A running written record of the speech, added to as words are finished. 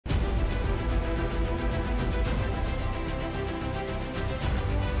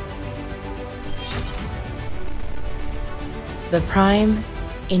The Prime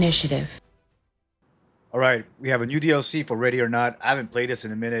Initiative. All right, we have a new DLC for Ready or Not. I haven't played this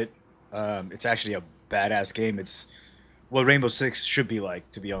in a minute. It's actually a badass game. It's what Rainbow Six should be like,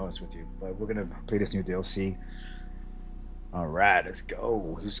 to be honest with you. But we're gonna play this new DLC. All right, let's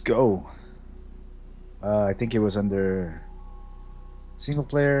go. Let's go. I think it was under single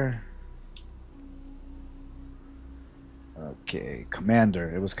player. Okay,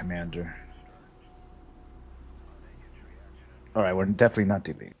 Commander. It was Commander. All right, we're definitely not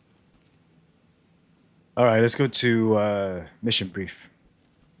deleting. All right, let's go to mission brief.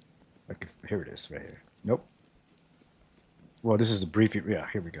 Okay, here it is, right here. Nope. Well, this is the brief. Yeah,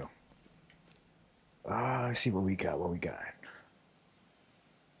 here we go. Let's see what we got. What we got.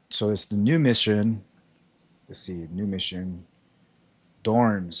 So it's the new mission. Let's see, new mission.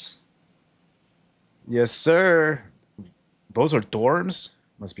 Dorms. Yes, sir. Those are dorms.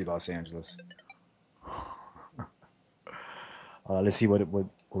 Must be Los Angeles. Let's see what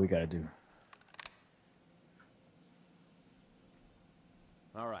we gotta do.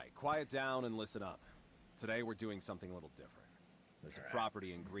 All right, quiet down and listen up. Today we're doing something a little different. There's a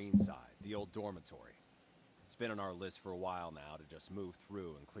property in Greenside, the old dormitory. It's been on our list for a while now to just move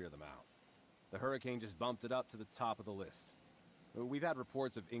through and clear them out. The hurricane just bumped it up to the top of the list. We've had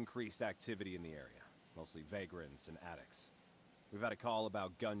reports of increased activity in the area, mostly vagrants and addicts. We've had a call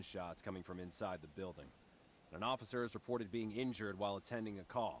about gunshots coming from inside the building. An officer is reported being injured while attending a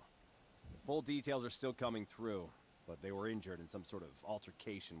call. The full details are still coming through, but they were injured in some sort of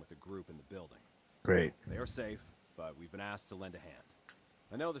altercation with a group in the building. Great. They are safe, but we've been asked to lend a hand.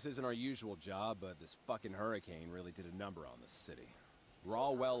 I know this isn't our usual job, but this fucking hurricane really did a number on this city. We're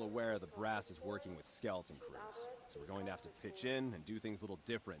all well aware the brass is working with skeleton crews, so we're going to have to pitch in and do things a little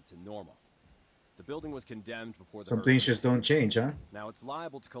different to normal. The building was condemned before the Some things just don't change, huh? Now it's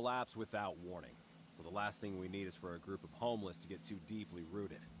liable to collapse without warning, so the last thing we need is for a group of homeless to get too deeply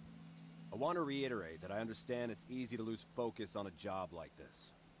rooted. I want to reiterate that I understand it's easy to lose focus on a job like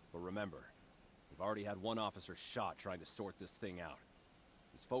this. But remember, we've already had one officer shot trying to sort this thing out.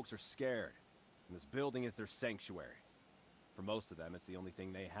 These folks are scared, and this building is their sanctuary. For most of them, it's the only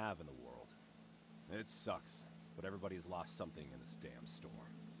thing they have in the world. It sucks, but everybody has lost something in this damn storm.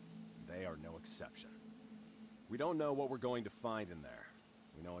 They are no exception. We don't know what we're going to find in there.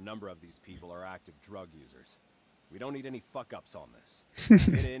 We know a number of these people are active drug users. We don't need any fuck-ups on this.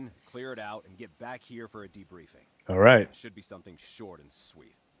 Get in, clear it out, and get back here for a debriefing. All right. It should be something short and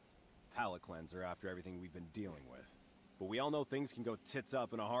sweet. Palate cleanser after everything we've been dealing with. But we all know things can go tits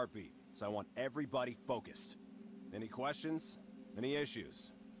up in a heartbeat, so I want everybody focused. Any questions? Any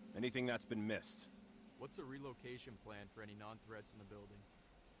issues? Anything that's been missed? What's the relocation plan for any non-threats in the building?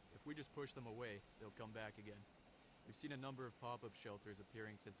 If we just push them away, they'll come back again. We've seen a number of pop-up shelters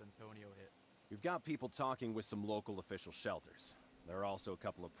appearing since Antonio hit. We've got people talking with some local official shelters. There are also a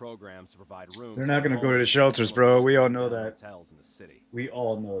couple of programs to provide rooms. They're not going to go to the shelters, bro. We all know that. Hotels in the city. We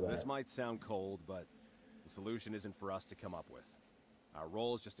all know that. This might sound cold, but the solution isn't for us to come up with. Our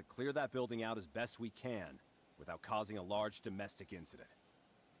role is just to clear that building out as best we can without causing a large domestic incident.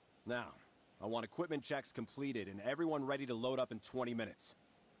 Now, I want equipment checks completed and everyone ready to load up in 20 minutes.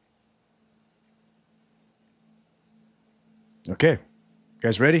 Okay. You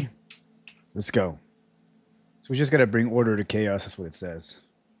guys ready? Let's go. So we just got to bring order to chaos. That's what it says.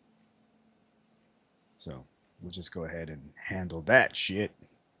 So we'll just go ahead and handle that shit.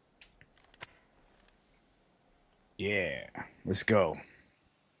 Yeah. Let's go.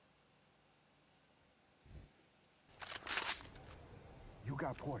 You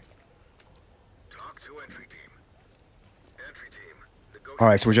got point. Talk to entry team. Entry team. All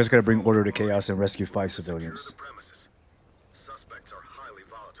right, so we're just gonna bring order to chaos and rescue 5 civilians. Suspects are highly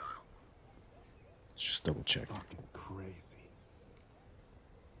volatile. Let's just double check. Fucking crazy.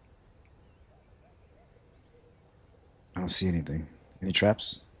 I don't see anything. Any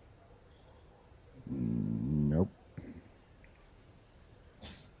traps? Nope.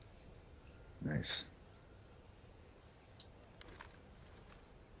 Nice.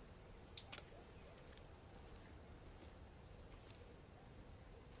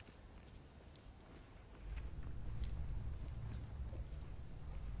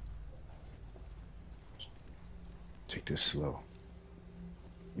 Take this slow.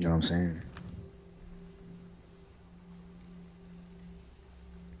 You know what I'm saying?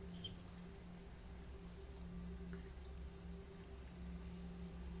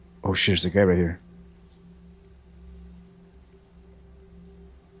 Oh shit, there's a guy right here.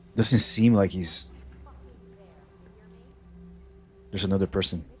 Doesn't seem like he's... There's another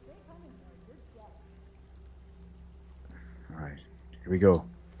person. Alright, here we go.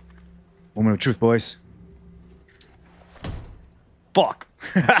 Moment of truth, boys. Fuck.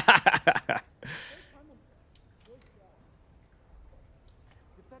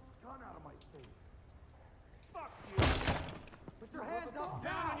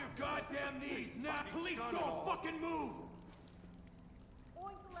 Down on your goddamn knees! Now, police, don't fucking move!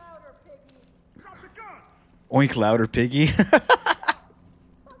 Oink louder, piggy. Drop the gun! Oink louder, piggy.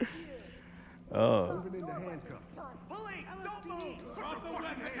 Oh. Moving into handcuffs. Police, don't move! Drop the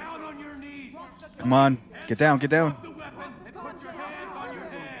weapon down on your knees! Come on. Get down, get down. Drop the weapon and put your hands on your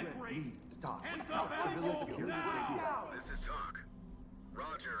head! Stop. Hands up, assholes! Now! This is talk.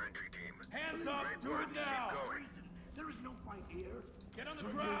 Roger, entry team. Hands up! Great Do work. it now! Keep going. There is no fight here. Get on the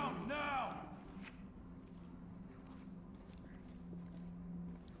ground, now!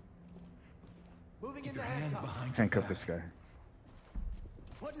 Moving into handcuffs. Handcuff this guy.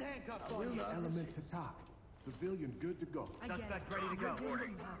 Putting handcuffs on you. Element to talk. Civilian good to go. Suspect ready to go.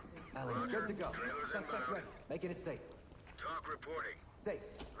 Alan, good to go. Trailers Suspect inbound. ready. Making it safe. Talk reporting. Safe.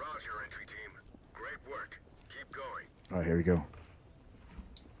 Roger, entry team. Great work. Keep going. All right, here we go.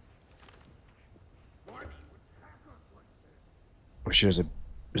 Oh shit,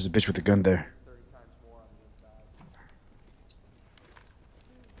 there's a bitch with a gun there.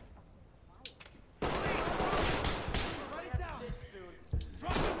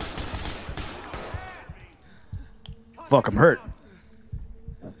 Fuck, I'm hurt.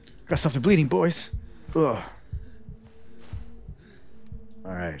 Gotta stop the bleeding, boys. Ugh.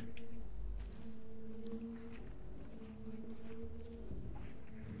 All right.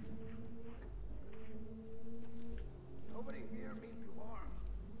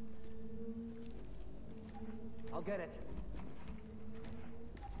 I'll get it.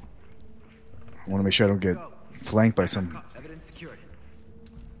 I want to make sure I don't get flanked by some. Evidence secured.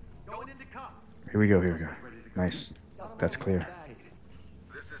 Going into cuff. Here we go, here we go. Nice. That's clear.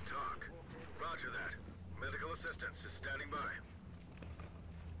 This is talk. Roger that. Medical assistance is standing by.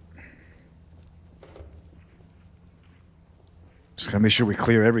 Just gotta make sure we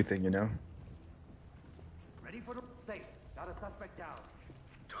clear everything, you know? Ready for the safe. Got a suspect down.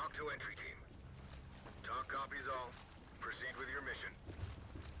 Talk to entry team. Talk copies all. Proceed with your mission.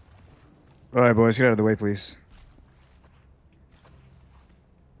 All right, boys, get out of the way, please.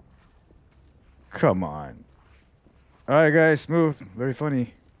 Come on. All right, guys, smooth. Very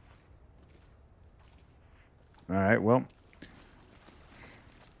funny. All right, well.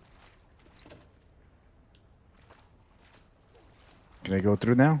 Can I go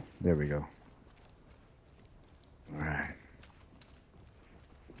through now? There we go. All right.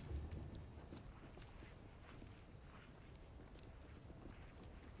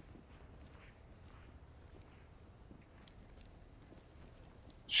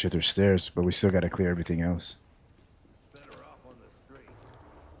 Shit, there's stairs, but we still gotta clear everything else.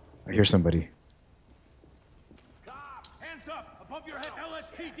 I hear somebody. Cops! Hands up! Above your head!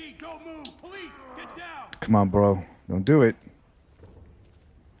 LSPD, don't move! Police, get down! Come on, bro. Don't do it.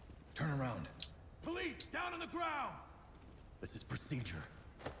 Turn around. Police, down on the ground! This is procedure.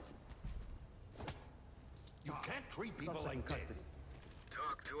 You can't treat people like this.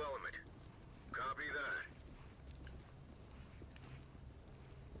 Talk to element. Copy that.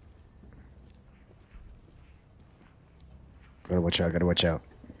 Gotta watch out, gotta watch out.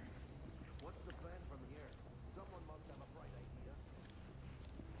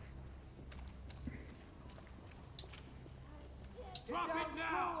 Drop it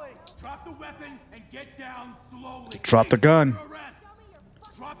now! Drop the weapon and get down slowly! Drop the gun. Under arrest.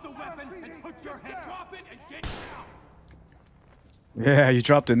 Drop the weapon and put your head. Drop it and get down! Yeah, you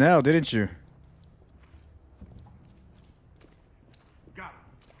dropped it now, didn't you? Got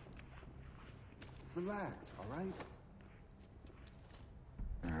Relax, all right?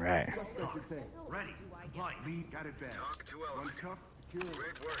 All right. Suspect detained. Ready. Compliant. Lead got it back. Talk to element. Uncuffed, secure.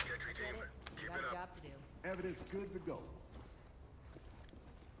 Great work, entry team. You Keep got it a up. job to do. Evidence good to go.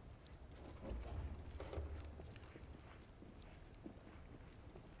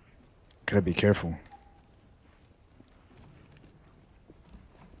 Gotta be careful.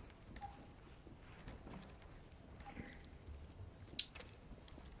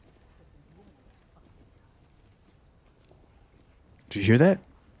 Did you hear that?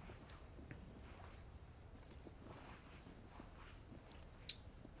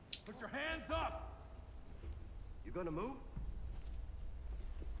 Put your hands up! You gonna move?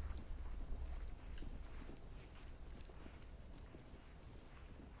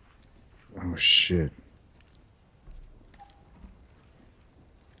 Oh shit.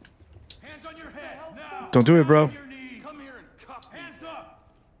 Hands on your head, now! Don't do it, bro. On your knees. Come here and cuff me. Hands up!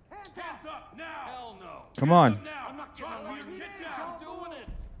 Hands up, now! Hell no! Come on. Now! I'm not getting on you. Get down!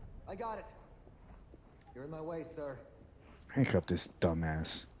 I got it. You're in my way, sir. Handcuff this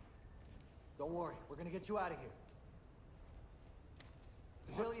dumbass. Don't worry, we're gonna get you out of here.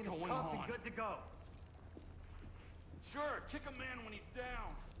 Civilian is cuffed and good to go. Sure, kick a man when he's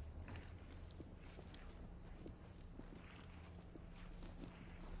down.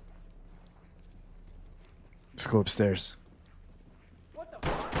 Let's go upstairs. What the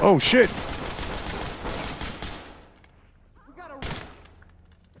fuck? Oh shit! We gotta.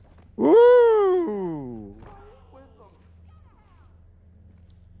 Woo!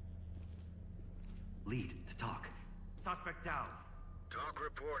 Lead to talk. Suspect down. Talk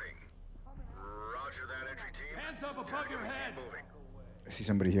reporting. Roger that, entry team. Hands up above your head. Moving. I see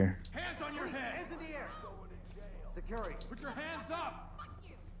somebody here. Hands on your head. Hands in the air. Security. Put your hands up.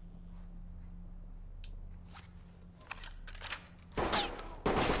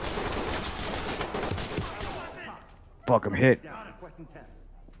 Fuck, I'm hit. Down. Requesting temps.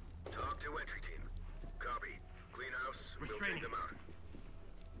 Talk to entry team. Copy. Clean house. We'll take them out.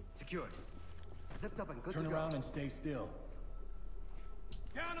 Secured. Zipped up and good Turn to around go. and stay still.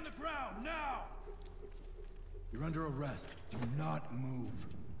 Down on the ground, now! You're under arrest. Do not move.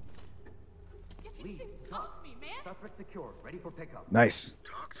 Lead to talk. Suspect secured. Ready for pickup. Nice.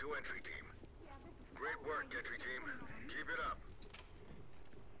 Talk to entry team. Great work, entry team. Keep it up.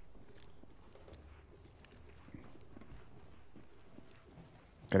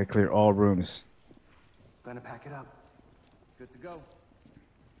 Gotta clear all rooms. Gonna pack it up. Good to go.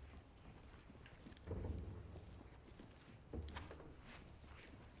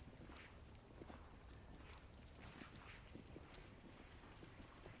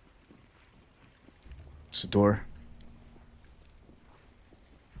 It's a door.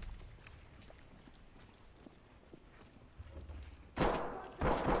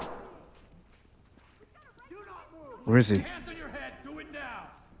 Where is he? Hands on your head, do it now!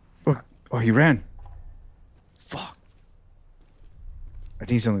 Oh, he ran. Fuck. I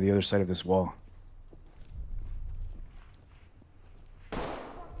think he's on the other side of this wall.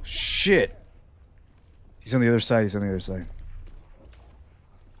 Shit. He's on the other side. He's on the other side.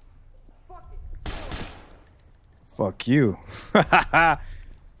 Fuck you.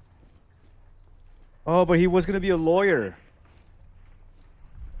 Oh, but he was gonna be a lawyer.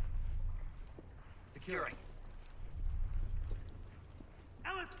 Securing.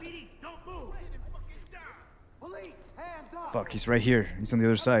 LSPD, don't move. Police, hands up. Fuck, he's right here. He's on the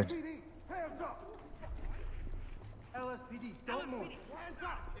other side. PD, hands up. LSPD, don't move. Hands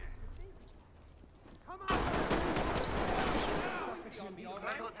up.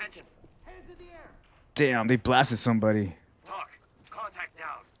 Medical attention. Hands in the air. Damn, they blasted somebody. Talk. Contact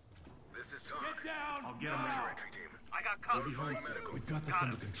down. This is Talk. Get down! I'll get him Roger, now. entry team. I got cover. Notifying medical. We've got this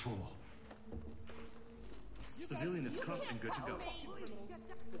under control. Civilian is cuffed and good to go.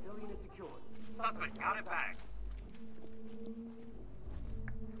 Civilian is secured. Suspect got it back.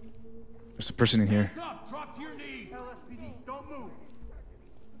 There's a person in here. Hands up! Drop to your knees! LSPD, don't move.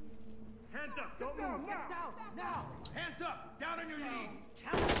 Hands up, don't move. Get down, now. Hands up! Down on your knees!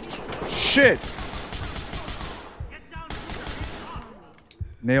 Shit! Get down, hands up.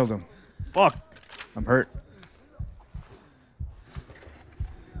 Nailed him. Fuck. I'm hurt.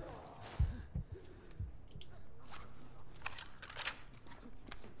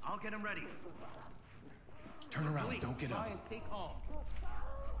 I'll get him ready. Turn around, don't get up. Try and stay calm.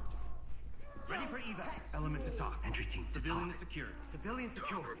 Ready for evac. Element to talk. Entry team. Civilian is secured. Civilian Talk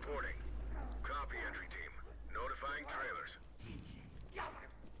secured. reporting. Copy, entry team. Notifying trailers.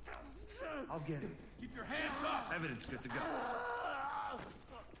 I'll get him. Keep your hands up! Evidence good to go.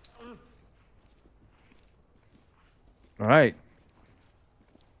 All right.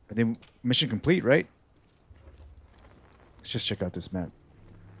 I think mission complete, right? Let's just check out this map.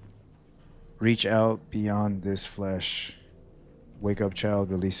 Reach out beyond this flesh. Wake up,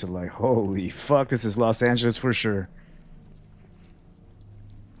 child. Release the light. Holy fuck, this is Los Angeles for sure.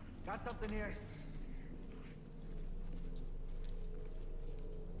 Got something here.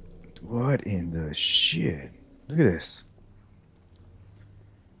 What in the shit? Look at this.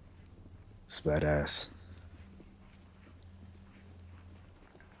 It's badass.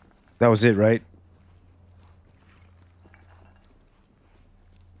 That was it, right?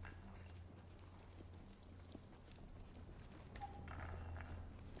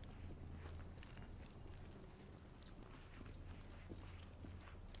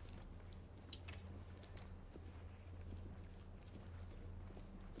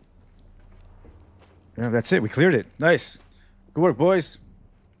 Yeah, that's it. We cleared it. Nice. Good work, boys.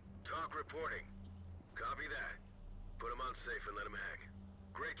 Talk reporting. Copy that. Put him on safe and let him hang.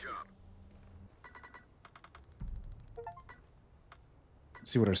 Great job. Let's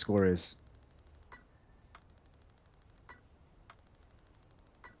see what our score is.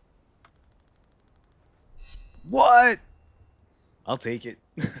 What? I'll take it.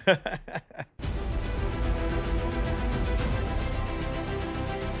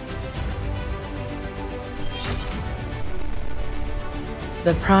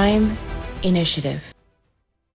 The Prime Initiative.